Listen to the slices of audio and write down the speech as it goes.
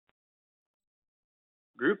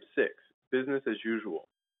Group 6, Business as Usual,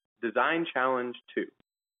 Design Challenge 2.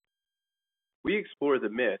 We explore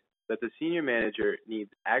the myth that the senior manager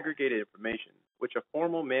needs aggregated information, which a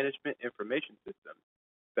formal management information system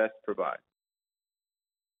best provides.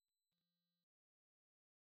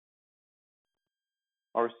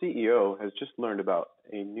 Our CEO has just learned about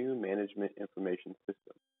a new management information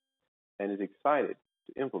system and is excited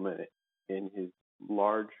to implement it in his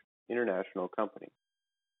large international company.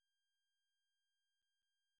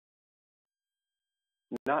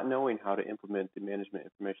 Not knowing how to implement the management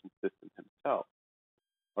information system himself,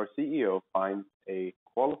 our CEO finds a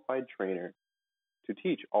qualified trainer to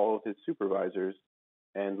teach all of his supervisors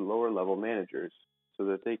and lower-level managers so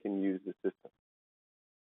that they can use the system.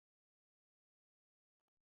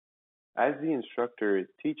 As the instructor is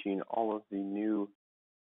teaching all of the new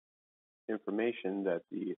information that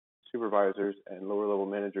the supervisors and lower-level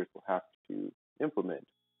managers will have to implement,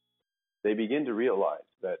 they begin to realize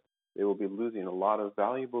that they will be losing a lot of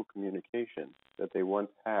valuable communication that they once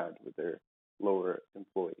had with their lower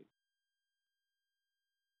employees.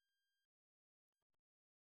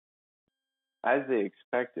 As they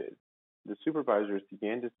expected, the supervisors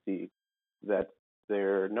began to see that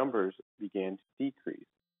their numbers began to decrease,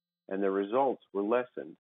 and their results were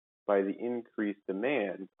lessened by the increased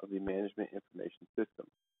demand of the management information system.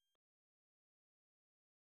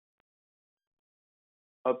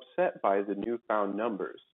 Upset by the newfound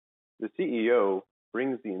numbers, the CEO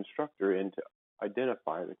brings the instructor in to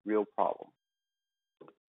identify the real problem.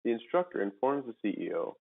 The instructor informs the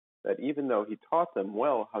CEO that even though he taught them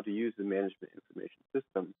well how to use the management information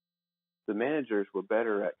system, the managers were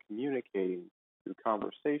better at communicating through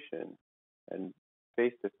conversation and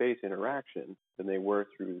face-to-face interaction than they were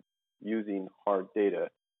through using hard data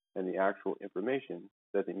and the actual information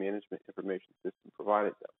that the management information system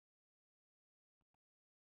provided them.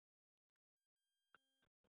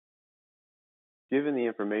 Given the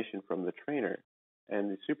information from the trainer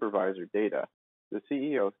and the supervisor data, the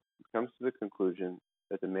CEO comes to the conclusion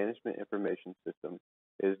that the management information system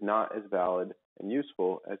is not as valid and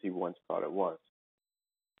useful as he once thought it was.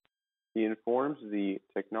 He informs the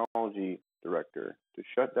technology director to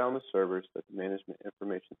shut down the servers that the management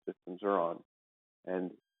information systems are on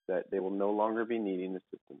and that they will no longer be needing the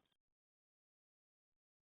systems.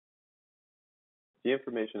 The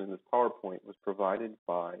information in this PowerPoint was provided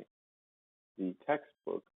by the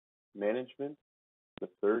textbook Management, the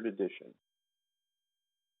 3rd edition,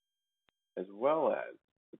 as well as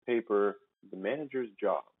the paper The Manager's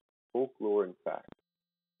Job, Folklore and Fact,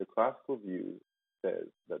 the classical views